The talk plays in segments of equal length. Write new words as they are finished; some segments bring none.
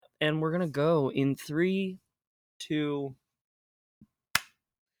and we're gonna go in 3, 2.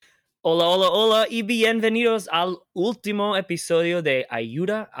 Hola, hola, hola, y bienvenidos al último episodio de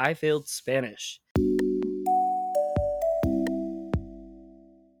Ayuda, I Failed Spanish.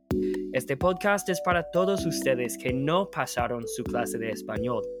 Este podcast es para todos ustedes que no pasaron su clase de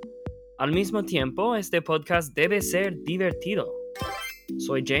español. Al mismo tiempo, este podcast debe ser divertido.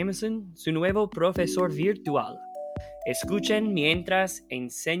 Soy Jameson, su nuevo profesor virtual. Escuchen mientras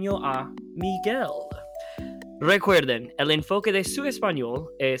enseño a Miguel. Recuerden, el enfoque de su español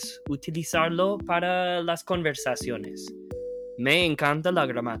es utilizarlo para las conversaciones. Me encanta la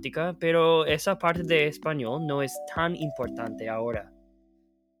gramática, pero esa parte de español no es tan importante ahora.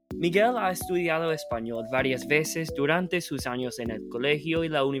 Miguel ha estudiado español varias veces durante sus años en el colegio y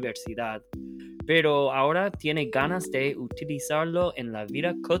la universidad, pero ahora tiene ganas de utilizarlo en la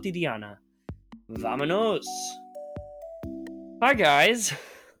vida cotidiana. ¡Vámonos! Hi guys!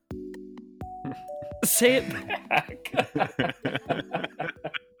 Say it back!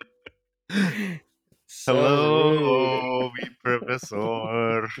 So rude. Hello, mi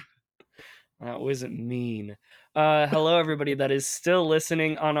profesor. That wasn't mean. Hello, everybody that is still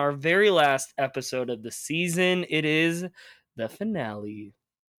listening on our very last episode of the season. It is the finale.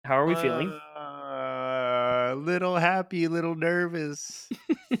 How are we feeling? Little happy, little nervous.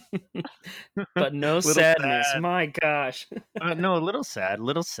 But no Little sadness. sad. My gosh. No, a little sad,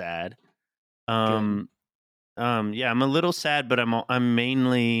 Good. Yeah, I'm a little sad, but I'm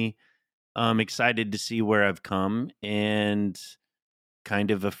mainly excited to see where I've come and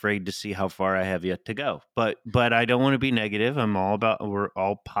kind of afraid to see how far I have yet to go. But I don't want to be negative. We're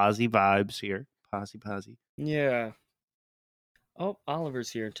all posy vibes here. Posy. Yeah. Oh, Oliver's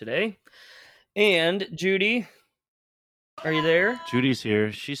here today. And Judy, are you there? Judy's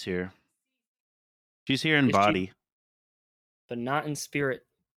here. She's here. She's here in Is she? body. But not in spirit.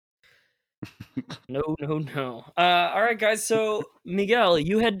 No. All right, guys. So, Miguel,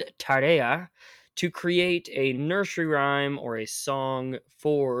 you had tarea to create a nursery rhyme or a song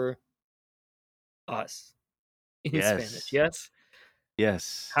for us in Spanish. Yes?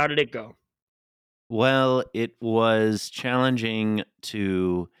 Yes. How did it go? Well, it was challenging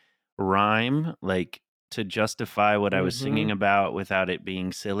to rhyme, like to justify what I was singing about without it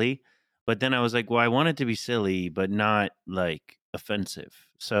being silly. But then I was like, well, I want it to be silly, but not like offensive.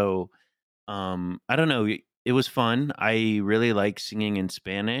 So I don't know. It was fun. I really like singing in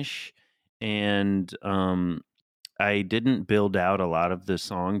Spanish, and I didn't build out a lot of the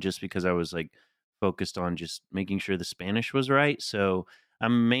song just because I was like focused on just making sure the Spanish was right. So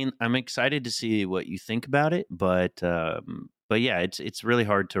I'm excited to see what you think about it, but yeah, it's really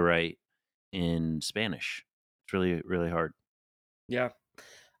hard to write in Spanish. It's really hard. Yeah.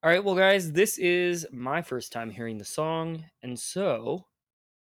 All right, well, guys, this is my first time hearing the song, and so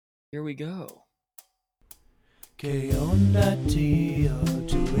here we go. ¿Qué onda, tío?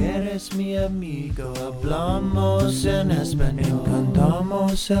 Tú eres mi amigo. Hablamos en español,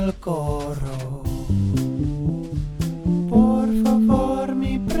 cantamos el coro. Por favor,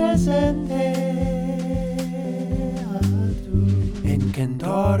 mi presente a tú en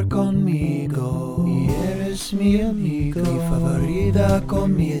cantar conmigo. Y eres mi amigo. Mi favorita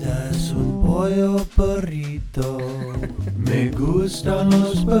comida es un pollo burrito. Me gustan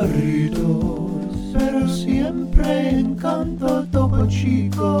los burritos, pero siempre encanto Topo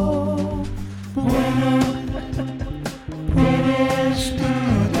Chico. Bueno, puedes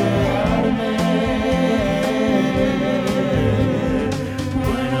tutearme.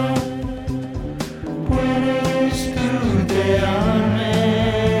 Bueno, puedes tutearme.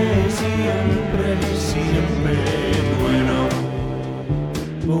 Siempre. Bueno.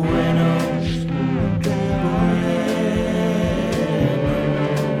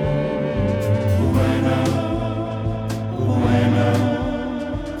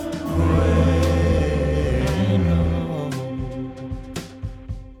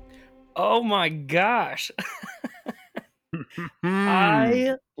 Oh my gosh.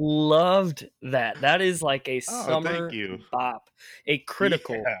 I loved that. That is like a summer thank you. bop, a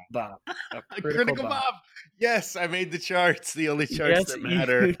critical bop. A critical bop. Yes, I made the charts, the only charts that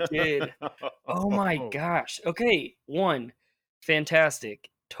matter. You did. Oh my gosh. Okay, 1, fantastic.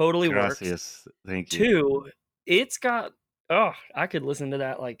 Totally Gracias. works. Thank you. 2, it's got I could listen to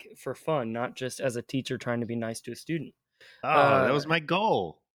that like for fun, not just as a teacher trying to be nice to a student. That was my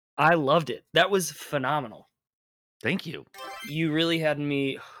goal. I loved it. That was phenomenal. Thank you. You really had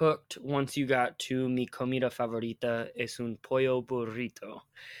me hooked once you got to mi comida favorita es un pollo burrito.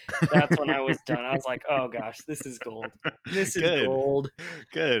 That's when I was done. I was like, oh gosh, this is gold. This is Good. gold.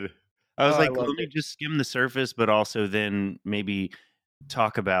 Good. I was Oh, I like, let loved me it. just skim the surface, but also then maybe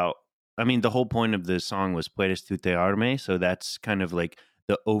talk about. I mean, the whole point of the song was "Puedes tutearme," so that's kind of like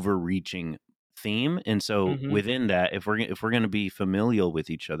the overreaching theme. And so Mhm. within that, if we're gonna be familial with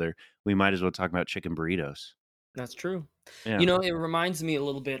each other, we might as well talk about chicken burritos. That's true. Yeah. You know, it reminds me a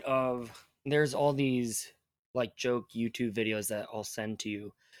little bit of there's all these like joke YouTube videos that I'll send to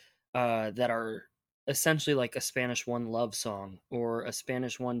you that are essentially like a Spanish one love song or a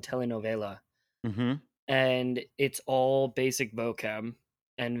Spanish one telenovela. Mm-hmm. And it's all basic vocab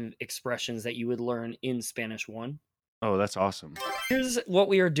and expressions that you would learn in Spanish one. Oh, that's awesome. Here's what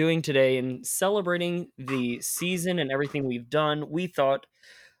we are doing today in celebrating the season and everything we've done. We thought,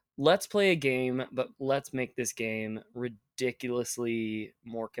 let's play a game, but let's make this game ridiculously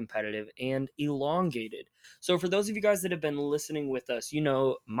more competitive and elongated. So, for those of you guys that have been listening with us, you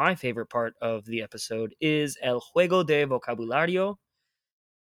know my favorite part of the episode is El Juego de Vocabulario.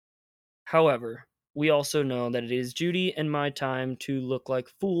 However, we also know that it is Judy and my time to look like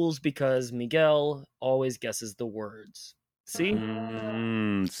fools because Miguel always guesses the words. See?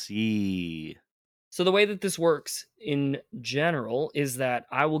 See. So, the way that this works in general is that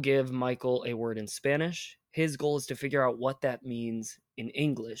I will give Michael a word in Spanish. His goal is to figure out what that means in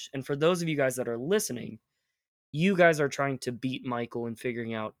English. And for those of you guys that are listening, you guys are trying to beat Michael in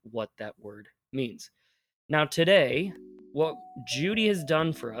figuring out what that word means. Now, today, what Judy has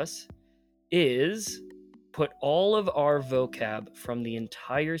done for us is put all of our vocab from the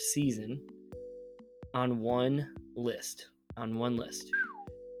entire season on one list.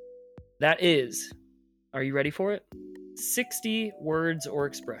 That is, are you ready for it? 60 words or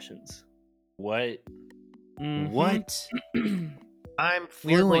expressions. What? Mhm. What? I'm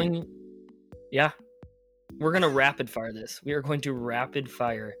We're fluent. going, yeah, we're going to rapid fire this. We are going to rapid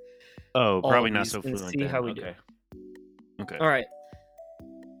fire Oh, all probably of not these so and fluent. see then. how we Okay. Okay. do. All right.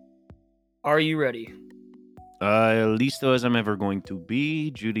 Are you ready? Listo as I'm ever going to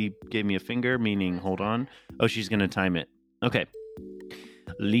be. Judy gave me a finger, meaning hold on. Oh, she's gonna time it. Okay.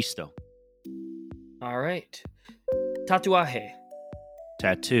 Listo. All right. Tatuaje,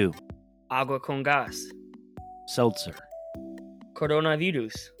 Tattoo. agua con gas, Seltzer.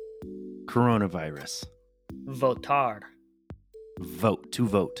 coronavirus, Coronavirus. votar, Vote. To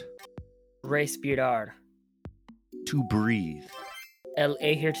vote. respirar, To breathe. el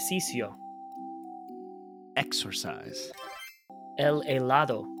ejercicio, Exercise. el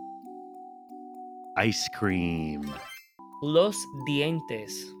helado, Ice cream. los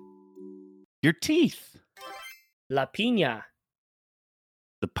dientes, Your teeth. la piña,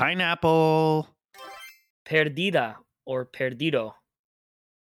 The pineapple. perdida or perdido,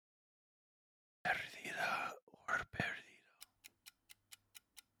 Perdida or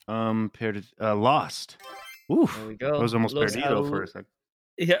perdido. Lost. Oof. there we go. I was almost Los perdido for a second.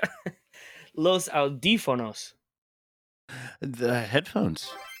 Yeah. Los audífonos, The headphones.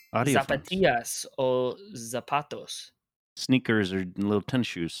 Audio phones. zapatillas o zapatos, Sneakers or little tennis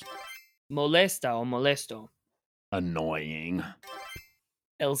shoes. molesta o molesto, Annoying.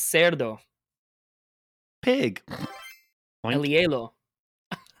 el cerdo, Pig. el Oink. hielo.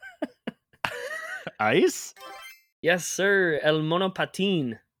 Ice. Yes, sir. El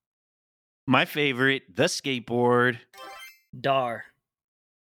monopatín, My favorite, the skateboard. dar.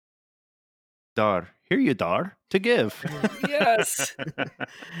 Dar. Here you dar. To give. Yes.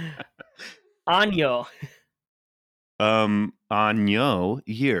 Año, Año.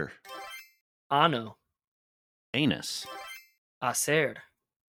 Year. ano, Anus. hacer,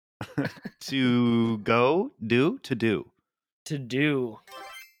 To go. Do. To do. to do,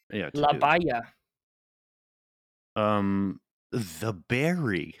 Yeah. To la do. valla, The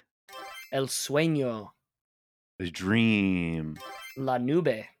berry. el sueño, The dream. la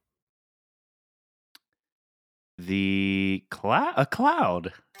nube, The cloud. A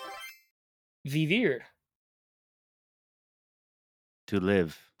cloud. vivir, To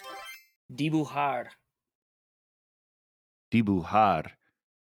live. dibujar, Dibujar.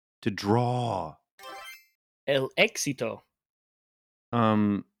 To draw. el éxito,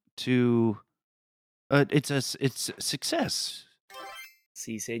 To it's success.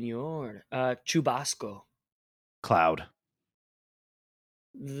 sí, señor, chubasco, Cloud.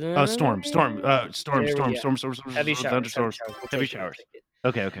 Storm. Storm. Storm. There we Storm. go. Storm. Storm. Heavy showers, Thunderstorms. We'll Heavy take it, showers. take it.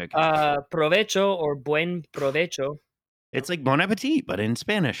 Okay. Okay. Provecho or buen provecho. It's like bon appetit, but in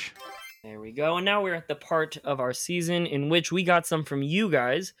Spanish. There we go. And now we're at the part of our season in which we got some from you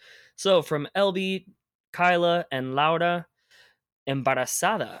guys. So from Elby, Kyla, and Laura,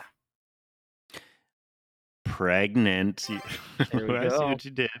 embarazada. Pregnant. There we I see go. what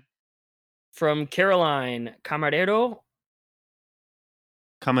you did. From Caroline, camarero.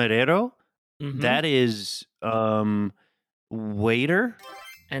 Camarero. Mhm. That is Waiter?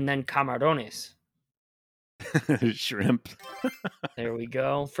 And then camarones. Shrimp. There we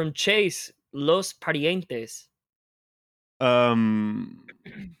go. From Chase, los parientes.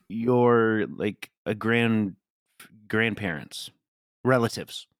 Your like a grandparents.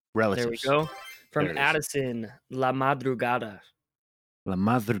 Relatives. There we go. From There it is. Addison, la madrugada. La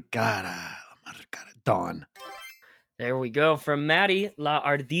madrugada. La madrugada. Dawn. There we go. From Maddie, la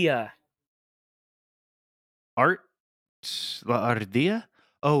ardilla. Art. La ardilla?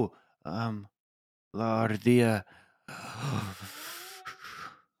 Oh, La ardilla.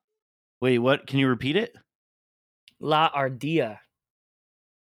 Wait, what? Can you repeat it? La ardilla.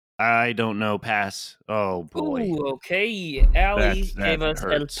 I don't know. Pass. Oh boy. Ooh, okay. Allie That gave us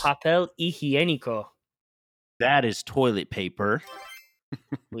hurts. el papel higiénico. That is toilet paper.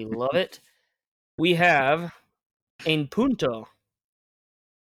 We love it. We have en punto.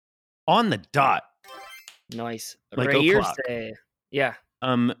 On the dot. Nice. Like o'clock. Reírse. Yeah.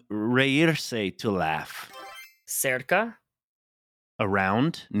 Reírse, to laugh. Cerca.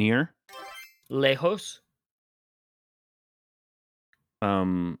 Around, near. Lejos.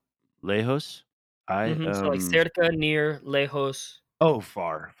 Lejos. So like cerca, near, lejos. Oh,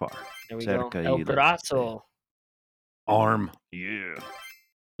 far. There we Cerca, go. El you like to say. brazo. Arm. Yeah.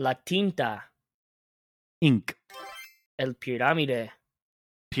 La tinta. Ink. El pirámide.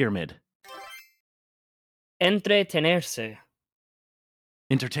 Pyramid. Entretenerse.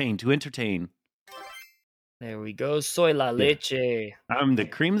 Entertain, to entertain. There we go. Soy la leche. I'm the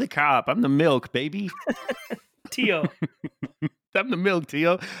cream of the crop. I'm the milk, baby. Tío. I'm the milk,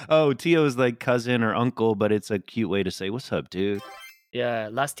 Tio. Oh, Tio is like cousin or uncle, but it's a cute way to say, what's up, dude? Yeah.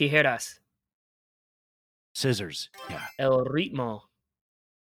 Las tijeras. Scissors. Yeah. El ritmo.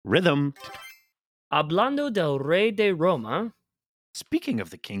 Rhythm. Hablando del rey de Roma. Speaking of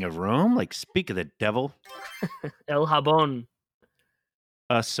the king of Rome, like speak of the devil. El jabón.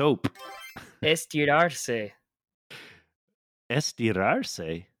 Soap. Estirarse.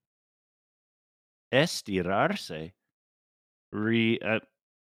 Estirarse. Estirarse.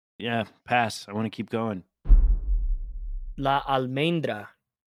 Yeah, pass. I want to keep going. La almendra.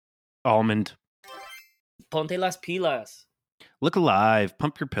 Almond. Ponte las pilas. Look alive.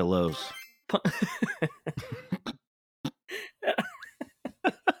 Pump your pillows.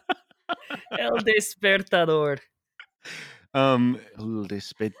 El despertador. El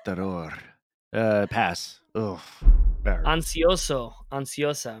despertador. Pass. Ugh. Ansioso.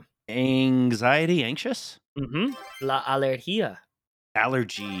 Ansiosa. Anxiety, anxious. La alergia.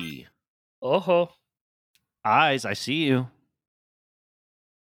 Allergy. Ojo. Eyes, I see you.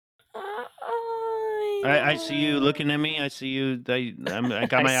 I see you looking at me. I see you. I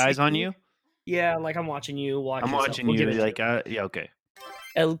got my eyes on you. Yeah, like I'm watching you. I'm watching you. Like, yeah, okay.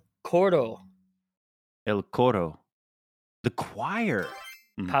 El coro. El coro. The choir.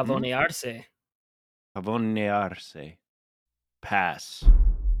 Pavonearse. Pavonearse. Pass.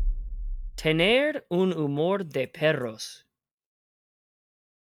 Tener un humor de perros.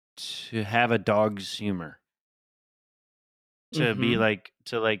 To have a dog's humor. To be like,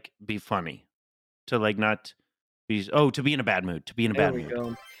 be funny. To like not be, to be in a bad mood. To be in a bad mood. There we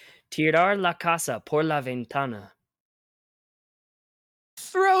go. Tirar la casa por la ventana.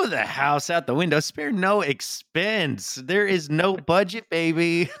 Throw the house out the window. Spare no expense. There is no budget,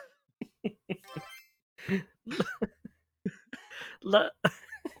 baby.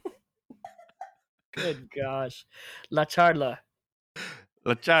 Good gosh. La charla.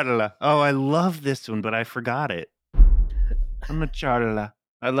 La charla. Oh, I love this one, but I forgot it. I'm la charla.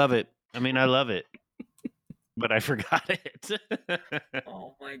 I love it. I mean, I love it, but I forgot it.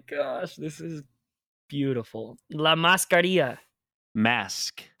 Oh my gosh, this is beautiful. La mascarilla.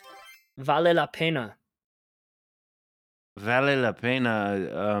 Mask. Vale la pena. Vale la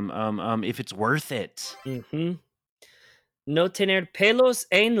pena. If it's worth it. No tener pelos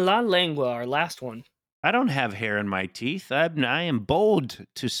en la lengua. Our last one. I don't have hair in my teeth. I am bold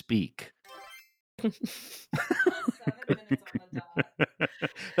to speak.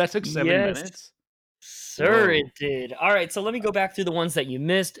 That took 7 minutes. Sir, Whoa. it did. All right, so let me go back through the ones that you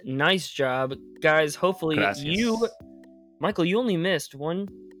missed. Nice job, guys. Hopefully Gracias. Michael, you only missed 5.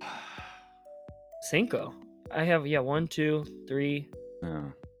 I have 1, 2, 3.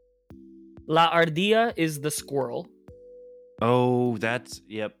 Oh. La ardilla is the squirrel. Oh, that's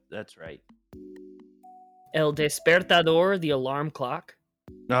right. El despertador, the alarm clock.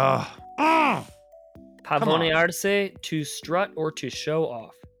 Oh. Pavonearse, to strut or to show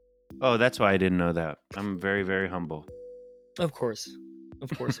off. Oh, that's why I didn't know that. I'm very, very humble. Of course.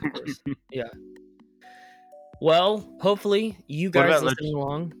 Yeah. Well, hopefully you guys listening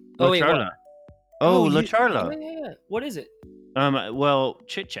along. La charla. Oh, La Yeah, Charla. yeah. What is it? Well,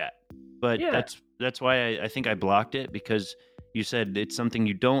 chit chat, but Yeah. that's why I think I blocked it, because you said it's something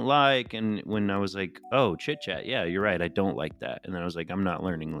you don't like, and when I was like, oh, chit chat, yeah, you're right, I don't like that, and then I was like, I'm not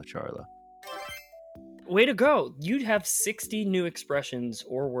learning La Charla. Way to go. You'd have 60 new expressions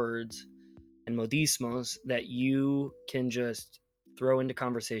or words and modismos that you can just throw into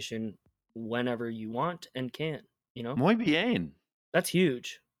conversation whenever you want and can, you know? Muy bien. That's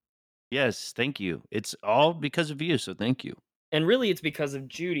huge. Yes, thank you. It's all because of you, so thank you. And really it's because of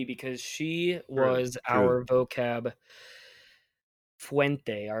Judy, because she was True. our vocab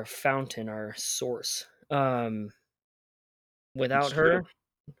fuente, our fountain, our source. Without It's her, true.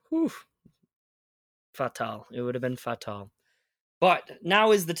 whew, fatal. It would have been fatal. But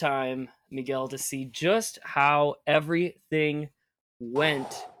now is the time, Miguel, to see just how everything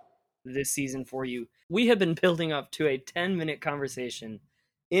went this season for you. We have been building up to a 10-minute conversation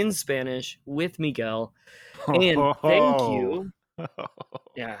in Spanish with Miguel. And thank you.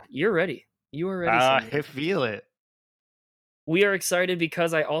 Yeah, you're ready. You are ready, Senor. I feel it. We are excited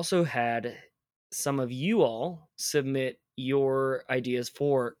because I also had some of you all submit your ideas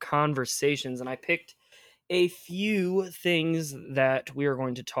for conversations, and I picked a few things that we are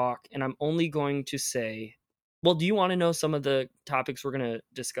going to talk, and I'm only going to say, well, do you want to know some of the topics we're going to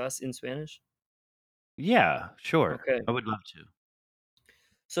discuss in Spanish? Yeah, sure. Okay. I would love to.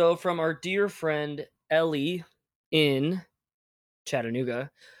 So, from our dear friend Ellie in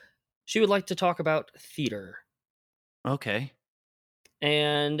Chattanooga, she would like to talk about theater. Okay.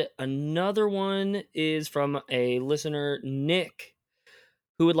 And another one is from a listener, Nick,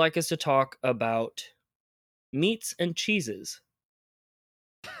 who would like us to talk about meats and cheeses.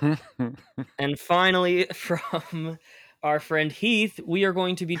 And finally, from our friend Heath, we are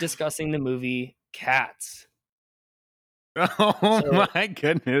going to be discussing the movie Cats. Oh So- my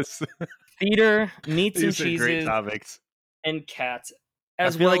goodness. Theater, meats and These are great cheeses, topics. and cats. I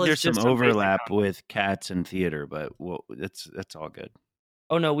As feel well like as there's some just basic overlap content. with cats and theater, but that's all good.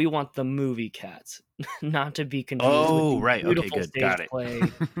 Oh no, we want the movie Cats, not to be confused with Oh, the right. Okay, beautiful good. stage Got it. play.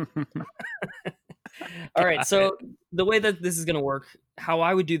 All right, Got so the way that this is going to work, how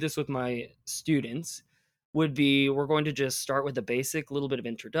I would do this with my students would be, we're going to just start with the basic, little bit of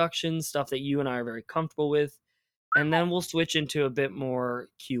introduction, stuff that you and I are very comfortable with, and then we'll switch into a bit more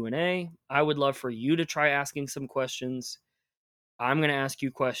Q&A. I would love for you to try asking some questions. I'm going to ask you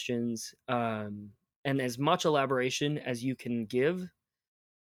questions, and as much elaboration as you can give,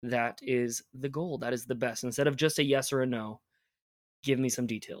 that is the goal. That is the best. Instead of just a yes or a no, give me some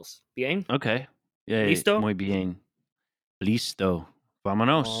details. Bien? Okay. Yeah, Listo? muy bien. Listo.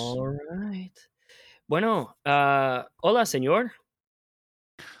 Vámonos. All right. Bueno, hola, señor.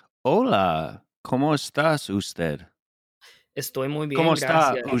 Hola. ¿Cómo estás usted? Estoy muy bien, ¿Cómo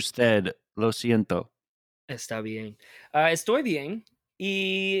está gracias. usted? Lo siento. Está bien. Estoy bien.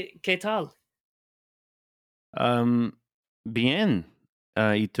 ¿Y qué tal? Bien.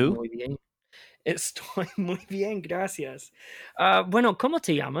 ¿Y tú? Muy bien. Estoy muy bien, gracias. Bueno, ¿cómo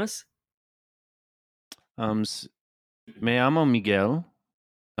te llamas? Me llamo Miguel.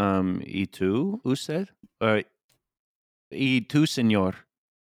 ¿Y tú, usted? ¿Y tú, señor?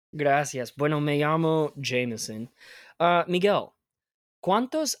 Gracias. Bueno, me llamo Jameson. Miguel,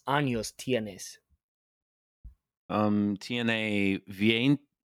 ¿cuántos años tienes? Tiene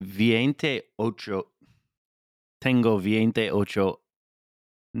 28. Tengo 28.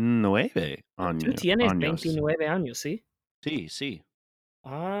 9 Tú años. tienes 29 años, ¿sí? Sí, sí.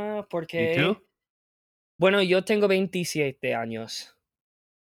 Ah, ¿Y porque... tú? Bueno, yo tengo 27 años.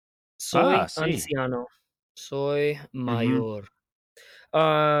 Soy Sí. anciano. Soy Ujú. mayor.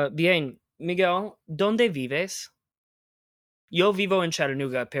 Bien, Miguel, ¿dónde vives? Yo vivo en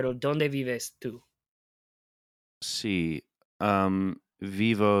Chattanooga, pero ¿dónde vives tú? Sí.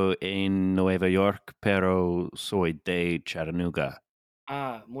 Vivo en Nueva York, pero soy de Chattanooga.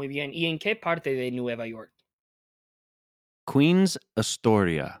 Ah, muy bien. ¿Y en qué parte de Nueva York? Queens,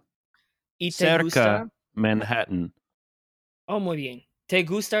 Astoria. ¿Y te Cerca gusta? Manhattan. Oh, muy bien. ¿Te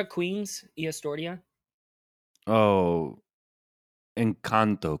gusta Queens y Astoria? Oh,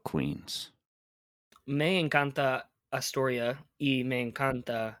 Encanto, Queens. Me encanta Astoria y me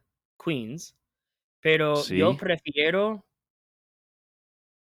encanta Queens, pero yo Sí. prefiero,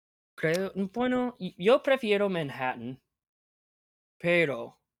 bueno, yo prefiero Manhattan,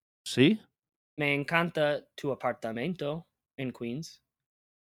 pero Sí. me encanta tu apartamento en Queens.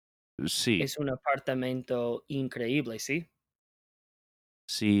 Sí. Es un apartamento increíble, ¿sí?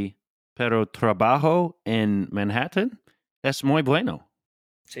 Sí. Pero trabajo en Manhattan es muy bueno.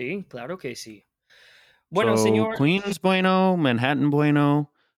 Sí, claro que sí. Bueno, So, señor, Queens bueno, Manhattan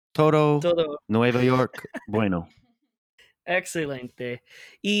bueno. Todo Todo Nueva York, bueno. excelente.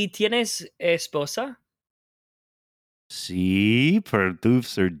 ¿Y tienes esposa? Sí,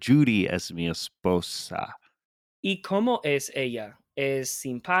 producer Judy es mi esposa. ¿Y cómo es ella? ¿Es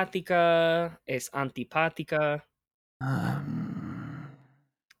simpática? ¿Es antipática? Um,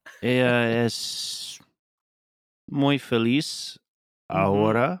 ella es muy feliz Ujú.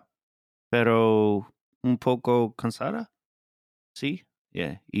 ahora, pero un poco cansada. Sí,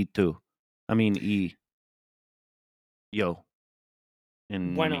 yeah. ¿Y tú? Y yo,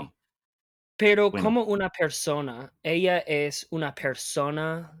 en Bueno, mí. pero Bueno, como una persona, ¿ella es una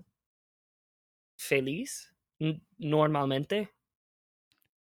persona feliz normalmente?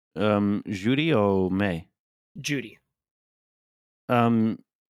 Judy o May. Judy, Um,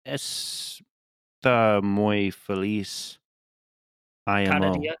 está muy feliz. cada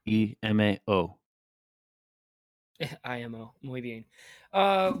IMO. día. IMO. IMO, muy bien.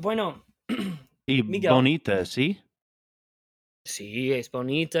 Bueno, Y Miguel, bonita, ¿sí? sí, es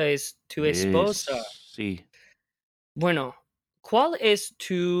bonita, es tu esposa. Es, sí. Bueno, ¿cuál es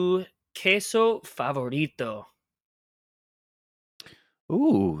tu queso favorito?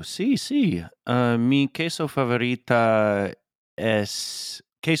 Sí, sí. Mi queso favorito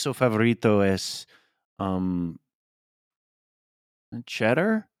es um,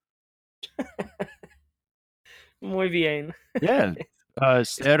 cheddar. Muy bien. Yeah.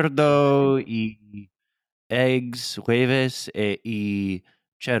 Es muy bien. Cerdo y eggs, huevos y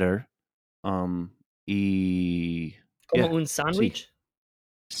cheddar. Y ¿Como yeah, un sí, sándwich?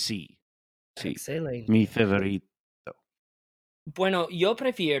 sí, sí. Mi Excelente. favorito. Bueno, yo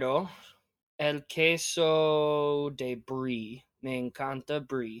prefiero el queso de brie. Me encanta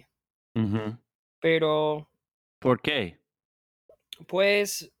brie. Ujú. Pero, ¿Por qué?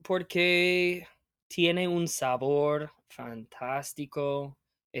 pues, porque tiene un sabor fantástico,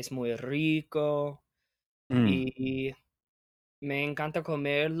 es muy rico Mm, y me encanta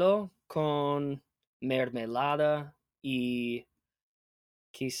comerlo con mermelada y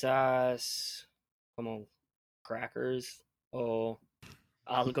quizás como crackers o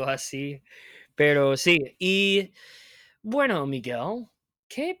algo así. Pero sí, y bueno, Miguel,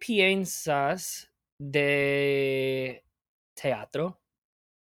 ¿qué piensas de teatro?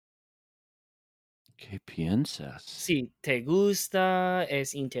 ¿Qué piensas? Si te gusta,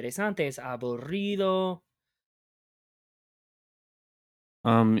 es interesante, es aburrido.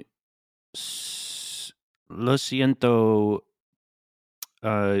 Um, lo siento,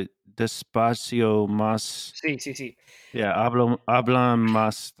 despacio más. Sí, sí, sí. Ya, habla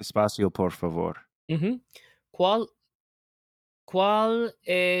más despacio, por favor. Ujú. ¿Cuál, cuál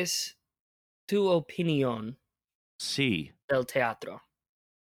es tu opinión Sí. del teatro?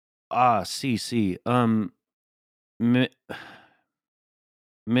 Sí, sí. Me,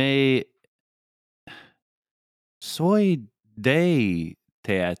 me soy de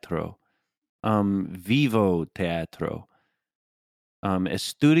teatro. Vivo teatro.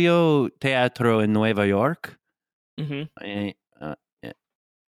 Estudio teatro en Nueva York. Ujú. eh, uh, eh,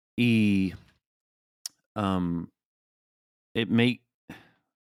 y it me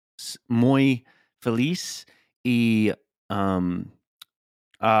muy feliz y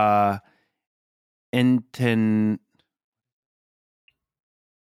ah, enten,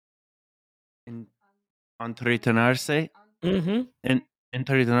 en- entretenerse, Ujú. en-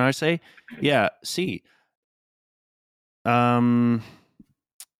 entretenerse. Yeah, sí. Um,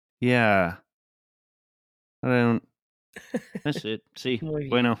 yeah. I don't, that's it. Sí. Muy bien.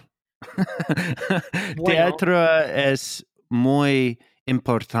 Bueno. Bueno, Teatro es muy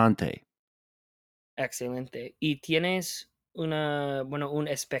importante. excelente. ¿Y tienes un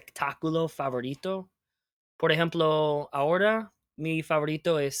espectáculo favorito? Por ejemplo, ahora mi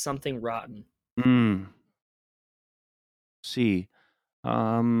favorito es Something Rotten. Mm, sí.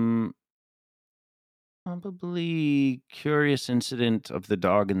 Um, Probably Curious Incident of the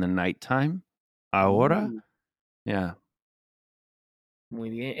Dog in the Nighttime. Ahora? Uh, Yeah. Muy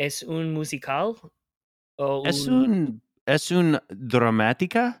bien. ¿Es un musical o Es un? un, es un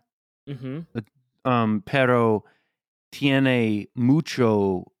dramática, Ujú. pero tiene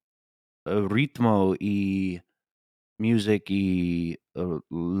mucho ritmo y music y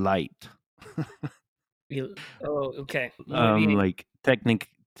light. Oh, okey, muy bien. Like tech,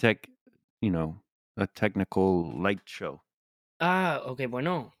 a technical light show. Okey,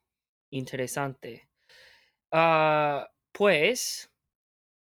 bueno, interesante. Pues,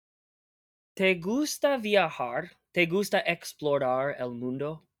 ¿te gusta viajar? ¿Te gusta explorar el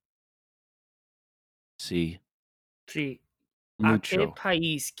mundo? Sí, Sí. ¿A qué mucho.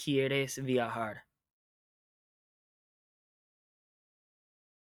 país quieres viajar?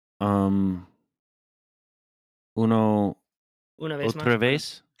 Um, uno Una vez más. otra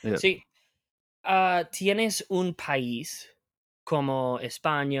vez. Yeah. Sí. ¿Tienes un país como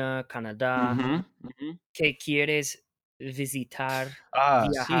España, Canadá, Mhm, mhm. que quieres visitar, Ah,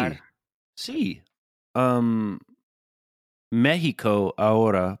 viajar? sí. Um, México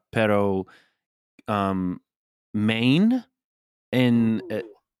ahora, pero Maine en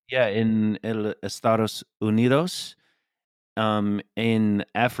en el Estados Unidos, in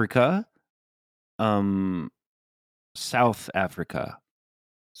Africa, um, South Africa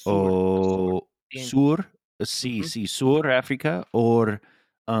Sur. o Bien. Sur, sí, Ujú. sí, Sur África o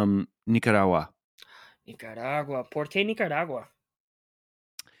Nicaragua. Nicaragua. ¿Por qué Nicaragua?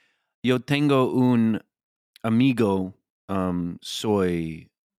 Yo tengo un amigo, soy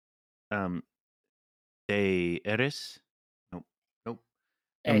eres? No, no.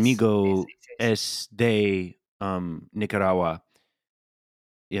 Amigo Es. es de Nicaragua.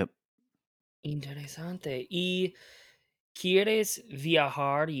 Yep. Interesante. ¿Y quieres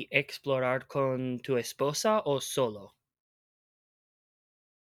viajar y explorar con tu esposa o solo?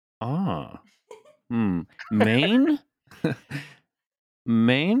 Ah. Maine?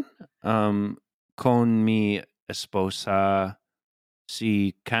 Maine, con mi esposa.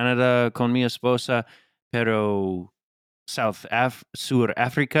 Sí, Canadá con mi esposa, pero Sur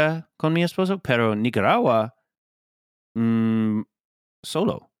África con mi esposo, pero Nicaragua,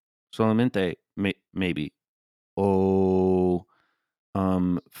 solo, solamente, maybe. O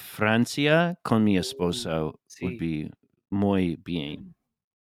Francia con mi esposa would Sí. be muy bien.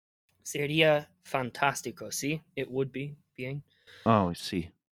 Sería fantástico, ¿sí? It would be. Bien. Oh, sí.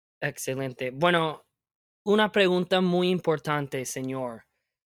 Excelente. Bueno, una pregunta muy importante, señor.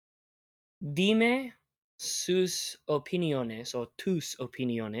 Dime sus opiniones o tus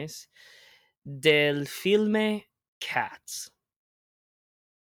opiniones del filme Cats.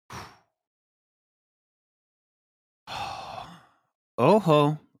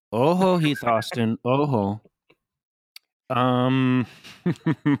 Ojo, Heath Austin, ojo. Um,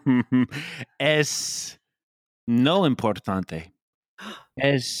 es no importante.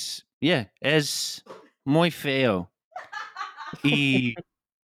 Es muy feo y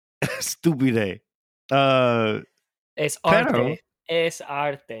estúpido. Uh, Es pero, arte. Es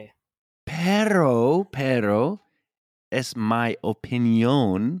arte. pero, es mi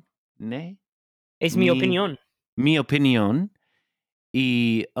opinión, ¿ne? Es mi Mi, opinión. mi opinión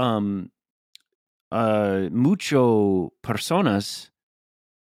y mucho personas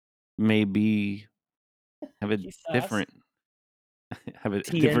maybe have a Quizás different have a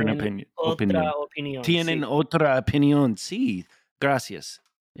different tienen opinion. otra opinión, Tienen sí. otra opinión, sí. Gracias.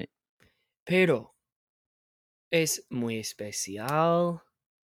 Pero es muy especial.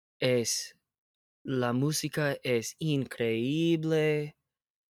 La música es increíble.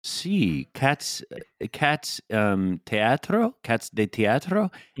 Sí, Cats de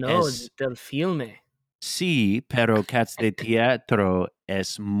teatro No, es del filme. sí, pero Cats de teatro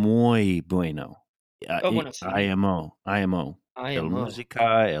es muy bueno. Oh, bueno, sí. IMO. El IMO.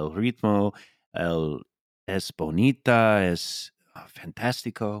 música, el ritmo, es bonita, es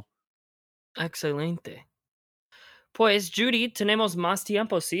fantástico. Excelente. Pues, Judy, tenemos más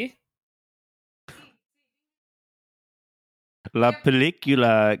tiempo, ¿sí? La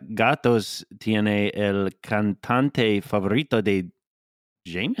película Gatos tiene el cantante favorito de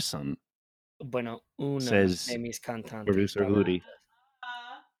Jameson, Bueno, una de says mis cantantes producer Hootie. favoritas.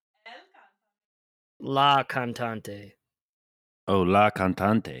 La cantante. Oh, la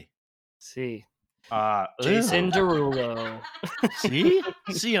cantante. Sí. Ew. Jason Derulo. ¿Sí?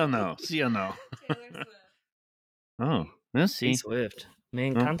 ¿Sí o no? ¿Sí o no? Oh, T. sí. Swift. Me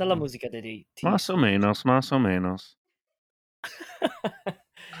Oh, encanta la música de T. más o menos, más o menos.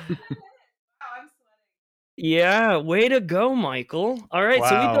 Yeah, way to go, Michael. All right,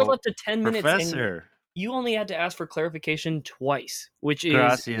 so we built Wow, up to 10 minutes and professor. you only had to ask for clarification twice, which is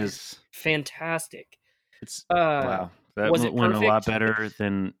Gracias. fantastic. It's Uh, wow. That was it went a lot perfect? better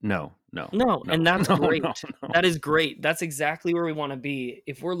than no. No, and that's No, great. no. That is great. That's exactly where we wanna be.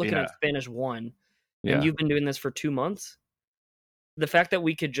 If we're looking Yeah. at Spanish 1 and Yeah. you've been doing this for 2 months, the fact that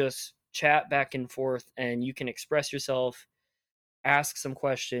we could just chat back and forth and you can express yourself, ask some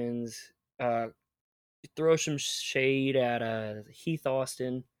questions, throw some shade at, Heath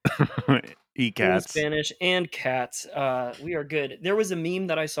Austin in E-cats. Spanish and Cats, we are good. There was a meme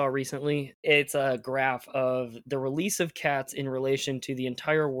that I saw recently. It's a graph of the release of Cats in relation to the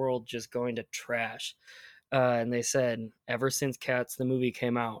entire world just going to trash. And they said, ever since Cats the movie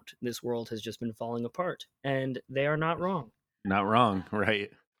came out, this world has just been falling apart. And they are not wrong. Not wrong,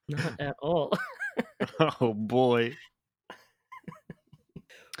 right? Not at all. Oh boy.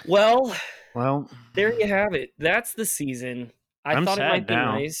 Well, Well, there you have it. That's the season. I I'm thought it might sad be now.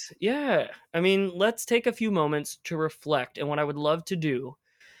 nice. Yeah. I mean, let's take a few moments to reflect. And what I would love to do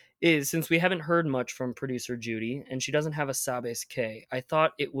is, since we haven't heard much from producer Judy and she doesn't have a Sabes K, I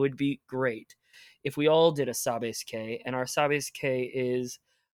thought it would be great if we all did a Sabes K. And our Sabes K is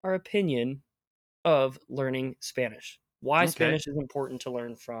our opinion of learning Spanish. Why Okay. Spanish is important to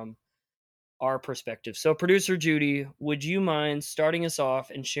learn from our perspective. So, producer Judy, would you mind starting us off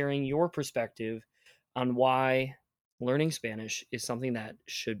and sharing your perspective on why learning Spanish is something that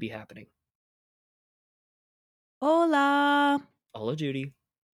should be happening? Hola. Hola, Judy.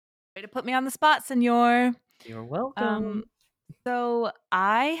 Way to put me on the spot, senor. You're welcome. Um, so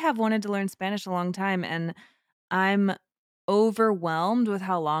I have wanted to learn Spanish a long time, and I'm overwhelmed with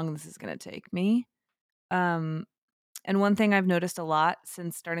how long this is going to take me. Um, and one thing I've noticed a lot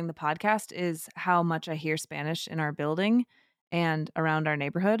since starting the podcast is how much I hear Spanish in our building and around our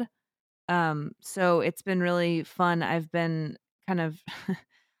neighborhood. So it's been really fun. I've been kind of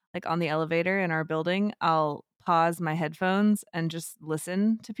like on the elevator in our building, I'll pause my headphones and just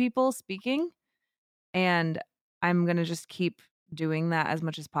listen to people speaking. And I'm going to just keep doing that as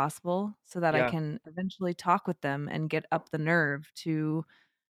much as possible so that I Yeah. can eventually talk with them and get up the nerve to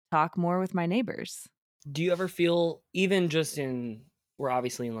talk more with my neighbors. Do you ever feel, even just in, we're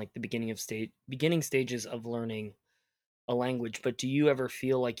obviously in like the beginning stages of learning a language, but do you ever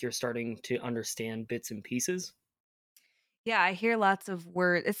feel like you're starting to understand bits and pieces? Yeah, I hear lots of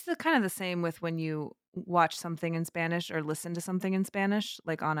words. It's kind of the same with when you watch something in Spanish or listen to something in Spanish,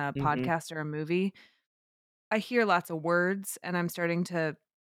 like on a Mm-hmm. podcast or a movie. I hear lots of words and I'm starting to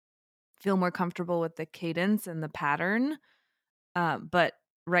feel more comfortable with the cadence and the pattern. But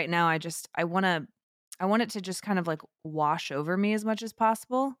right now I want it to just kind of like wash over me as much as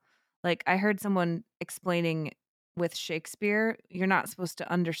possible. Like I heard someone explaining with Shakespeare, you're not supposed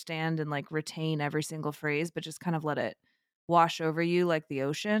to understand and like retain every single phrase, but just kind of let it wash over you like the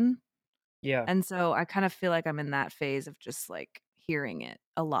ocean. Yeah. And so I kind of feel like I'm in that phase of just like hearing it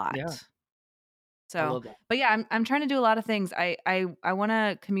a Yeah. lot. I So, love that. but yeah, I'm trying to do a lot of things. I want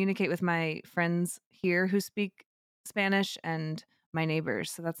to communicate with my friends here who speak Spanish and my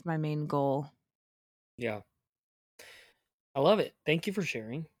neighbors. So that's my main goal. Yeah. I love it. Thank you for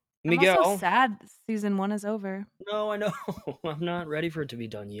sharing. I'm also Miguel. sad season 1 is over. No, I know. I'm not ready for it to be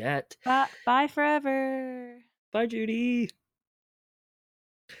done yet. Bye forever. Bye, Judy.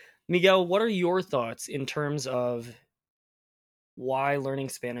 Miguel, what are your thoughts in terms of why learning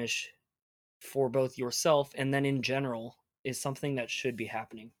Spanish for both yourself and then in general is something that should be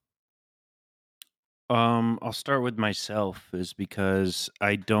happening? I'll start with myself, is because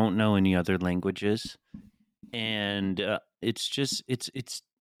I don't know any other languages, and it's just it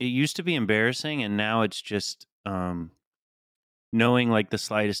used to be embarrassing, and now it's just knowing like the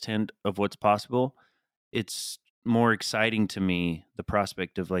slightest hint of what's possible. It's more exciting to me, the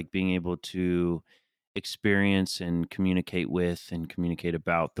prospect of like being able to experience and communicate with and communicate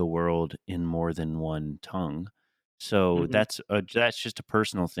about the world in more than one tongue. So Hmm. that's just a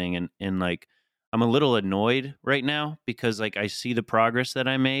personal thing, and like I'm a little annoyed right now because like I see the progress that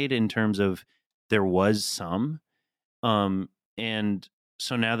I made in terms of there was some, um and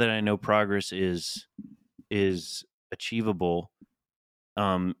so now that I know progress is achievable,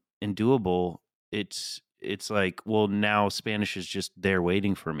 and doable, it's like, well, now Spanish is just there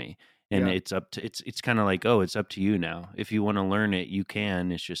waiting for me, and Yeah. it's kind of like, oh, it's up to you now. If you want to learn it, you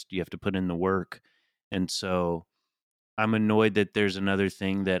can. It's just you have to put in the work. And so I'm annoyed that there's another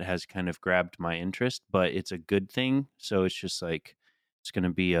thing that has kind of grabbed my interest, but it's a good thing. So it's just like it's going to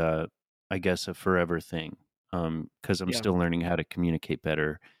be a, I guess, a forever thing, because I'm Yeah. still learning how to communicate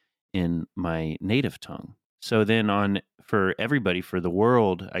better in my native tongue. So then on for everybody, for the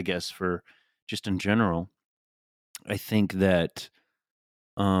world, I guess, for just in general, I think that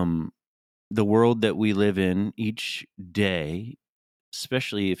um the world that we live in each day,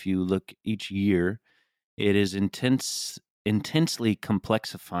 especially if you look each year, it is intensely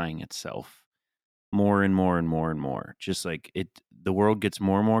complexifying itself more and more and more and more. Just like the world gets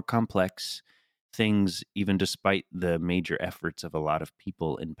more and more complex. Things, even despite the major efforts of a lot of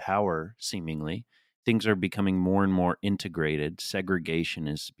people in power, seemingly, things are becoming more and more integrated. Segregation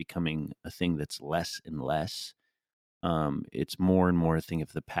is becoming a thing that's less and less. It's more and more a thing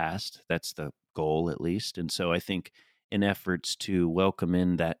of the past. That's the goal, at least. And so I think in efforts to welcome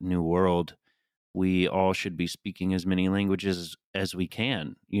in that new world, we all should be speaking as many languages as we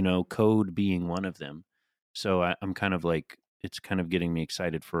can, code being one of them. So I'm kind of like, it's kind of getting me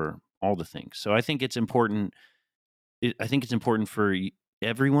excited for all the things. So I think it's important. I think it's important for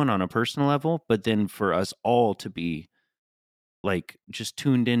everyone on a personal level, but then for us all to be like just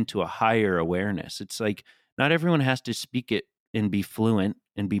tuned into a higher awareness. It's like not everyone has to speak it and be fluent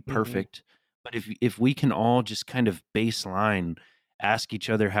and be Mhm. perfect, but if we can all just kind of baseline ask each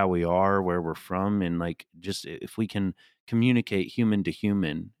other how we are, where we're from, and like just if we can communicate human to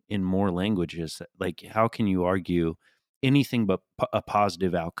human in more languages, like how can you argue anything but a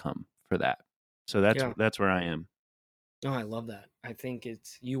positive outcome for that? So Yeah. that's where I am. Oh, I love that. I think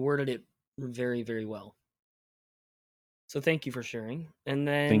you worded it very, very well. So thank you for sharing. And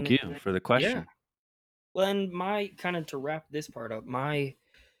Thank then, you for the yeah. question. Well, and my kind of to wrap this part up, my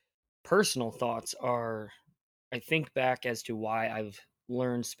personal thoughts are I think back as to why I've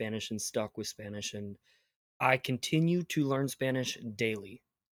learned Spanish and stuck with Spanish, and I continue to learn Spanish daily,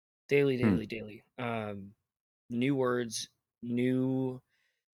 daily, Hmm. daily, daily. New words, new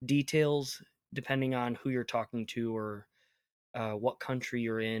details, depending on who you're talking to or what country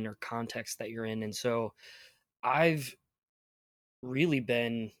you're in or context that you're in. And so I've really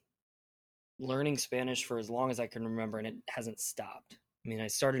been learning Spanish for as long as I can remember, and it hasn't stopped. I mean, I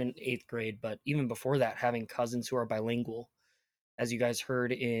started in 8th grade, but even before that, having cousins who are bilingual, as you guys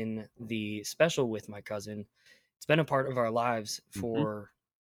heard in the special with my cousin, it's been a part of our lives Mhm. for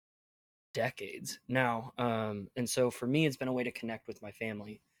decades now. And so for me, it's been a way to connect with my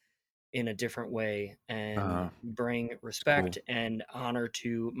family in a different way and bring It's cool. respect and honor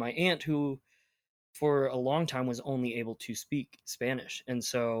to my aunt who for a long time was only able to speak Spanish. And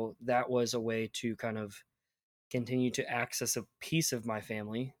so that was a way to kind of continue to access a piece of my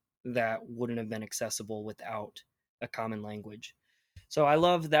family that wouldn't have been accessible without a common language. So I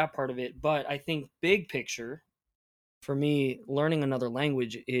love that part of it, but I think big picture for me learning another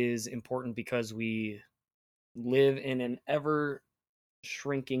language is important because we live in an ever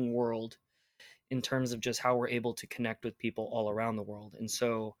shrinking world in terms of just how we're able to connect with people all around the world. And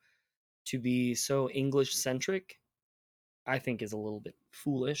so to be so English centric, I think is a little bit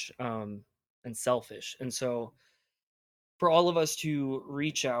foolish and selfish. And so for all of us to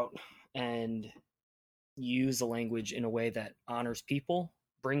reach out and use the language in a way that honors people,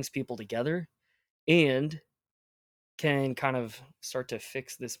 brings people together, and can kind of start to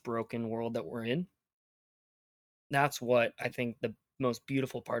fix this broken world that we're in. That's what I think the most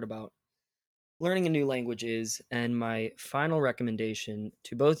beautiful part about learning a new language is. And my final recommendation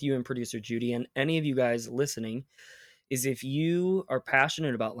to both you and producer Judy and any of you guys listening is if you are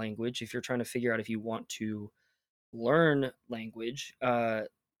passionate about language, if you're trying to figure out if you want to learn language,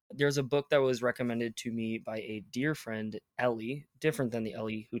 there's a book that was recommended to me by a dear friend, Ellie, different than the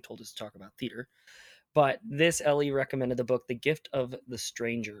Ellie who told us to talk about theater. But this Ellie recommended the book, The Gift of the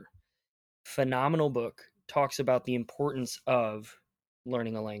Stranger. Phenomenal book, talks about the importance of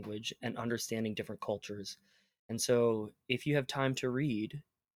learning a language and understanding different cultures. And so, if you have time to read,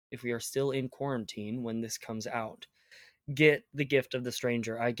 if we are still in quarantine when this comes out, get The Gift of the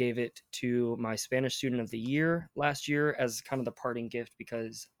Stranger. I gave it to my Spanish student of the year last year as kind of the parting gift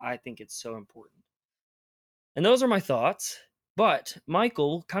because I think it's so important. And those are my thoughts. But,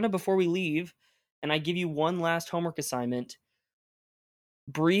 Michael, kind of before we leave, and I give you one last homework assignment,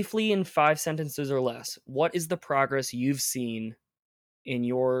 briefly in 5 sentences or less, what is the progress you've seen in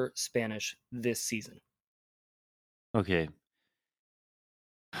your Spanish this season? Okay.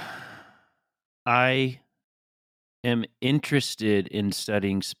 I am interested in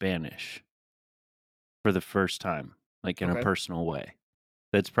studying Spanish for the first time, like in a Okay. personal way.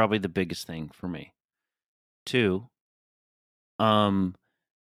 That's probably the biggest thing for me. 2, um,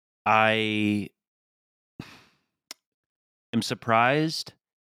 I am surprised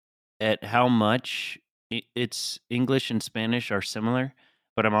at how much it's English and Spanish are similar,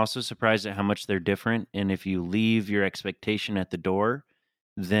 but I'm also surprised at how much they're different. And if you leave your expectation at the door,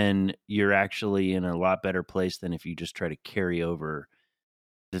 then you're actually in a lot better place than if you just try to carry over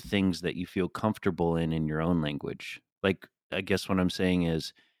the things that you feel comfortable in your own language. Like, I guess what I'm saying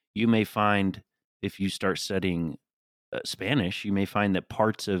is, you may find if you start studying Spanish, you may find that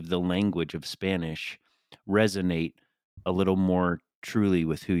parts of the language of Spanish resonate a little more truly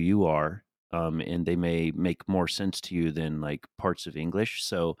with who you are. And they may make more sense to you than like parts of English.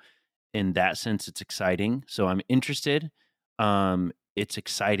 So, in that sense, it's exciting. So, I'm interested. It's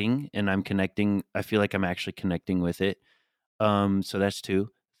exciting, and I'm connecting. I feel like I'm actually connecting with it. So that's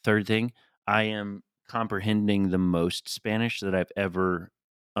 2. Third thing, I am comprehending the most Spanish that I've ever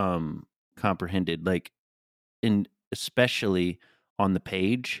comprehended, like in especially on the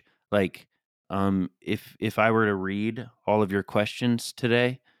page. Like if I were to read all of your questions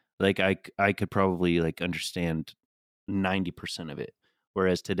today, like I could probably like understand 90% of it.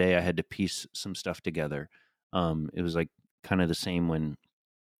 Whereas today I had to piece some stuff together. It was like kind of the same when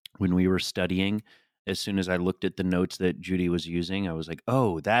we were studying. as soon as I looked at the notes that Judy was using, I was like,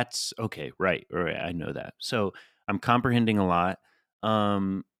 oh, that's okay. Right. I know that. So I'm comprehending a lot.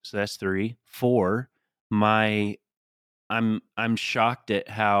 So that's 3. 4, I'm shocked at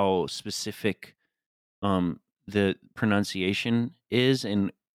how specific the pronunciation is,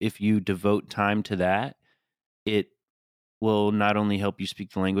 and if you devote time to that, it will not only help you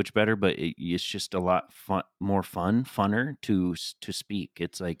speak the language better, but it's just a lot funner to speak.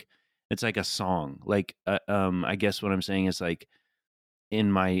 It's like a song. Like I guess what I'm saying is like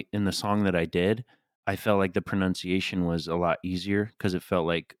in the song that I did, I felt like the pronunciation was a lot easier because it felt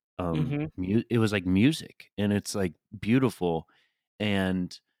like it was like music, and it's like beautiful.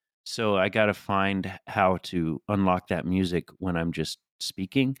 And so I got to find how to unlock that music when I'm just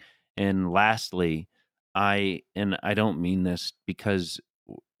speaking. And lastly, I don't mean this because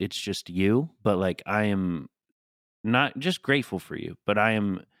it's just you, but like I am not just grateful for you, but I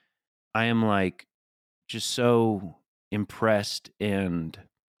am like just so impressed and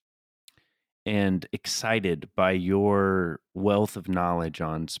excited by your wealth of knowledge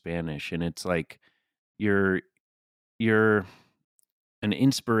on Spanish. And it's like you're an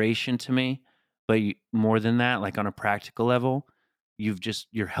inspiration to me, but more than that, like on a practical level,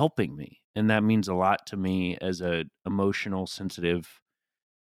 you're helping me, and that means a lot to me as a emotional, sensitive,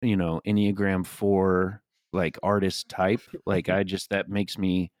 Enneagram 4 like artist type. Like that makes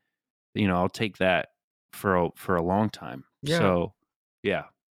me, I'll take that for a long time. Yeah. So yeah,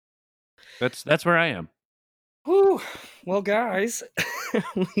 that's where I am. Whew. Well, guys,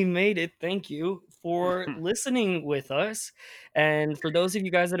 we made it. Thank you for listening with us. And for those of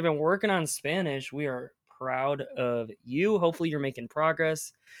you guys that have been working on Spanish, we are proud of you. Hopefully you're making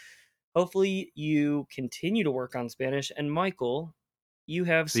progress. Hopefully you continue to work on Spanish. And Michael, you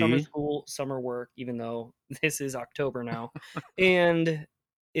have summer school, summer work, even though this is October now, and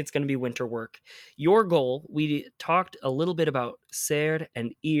it's going to be winter work. Your goal, we talked a little bit about ser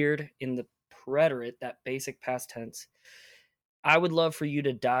and ir in the preterite, that basic past tense. I would love for you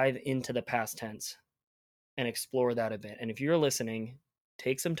to dive into the past tense and explore that a bit. And if you're listening,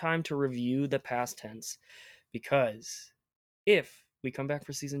 take some time to review the past tense, because if we come back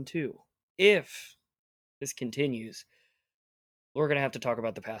for season 2, if this continues, we're going to have to talk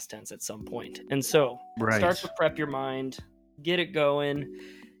about the past tense at some point. And so start to prep your mind, get it going,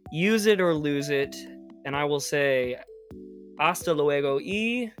 use it or lose it. And I will say, hasta luego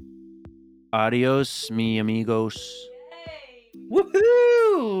y adios, mi amigos.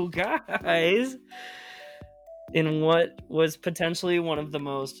 Woohoo, guys! In what was potentially one of the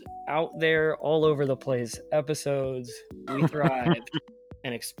most out there, all over the place episodes, we thrived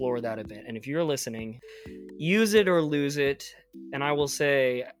and explore that a bit. And if you're listening, use it or lose it. And I will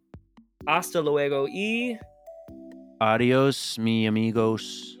say, hasta luego y adios, mi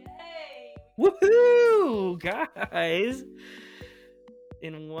amigos. Woohoo, guys!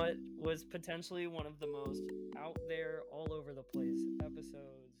 In what was potentially one of the most out there, all over the place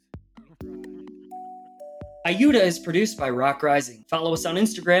episodes, we thrived. Ayuda is produced by Rock Rising. Follow us on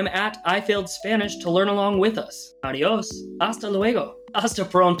Instagram at iFailedSpanish to learn along with us. Adios, hasta luego, hasta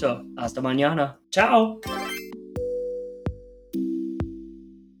pronto, hasta mañana, ciao.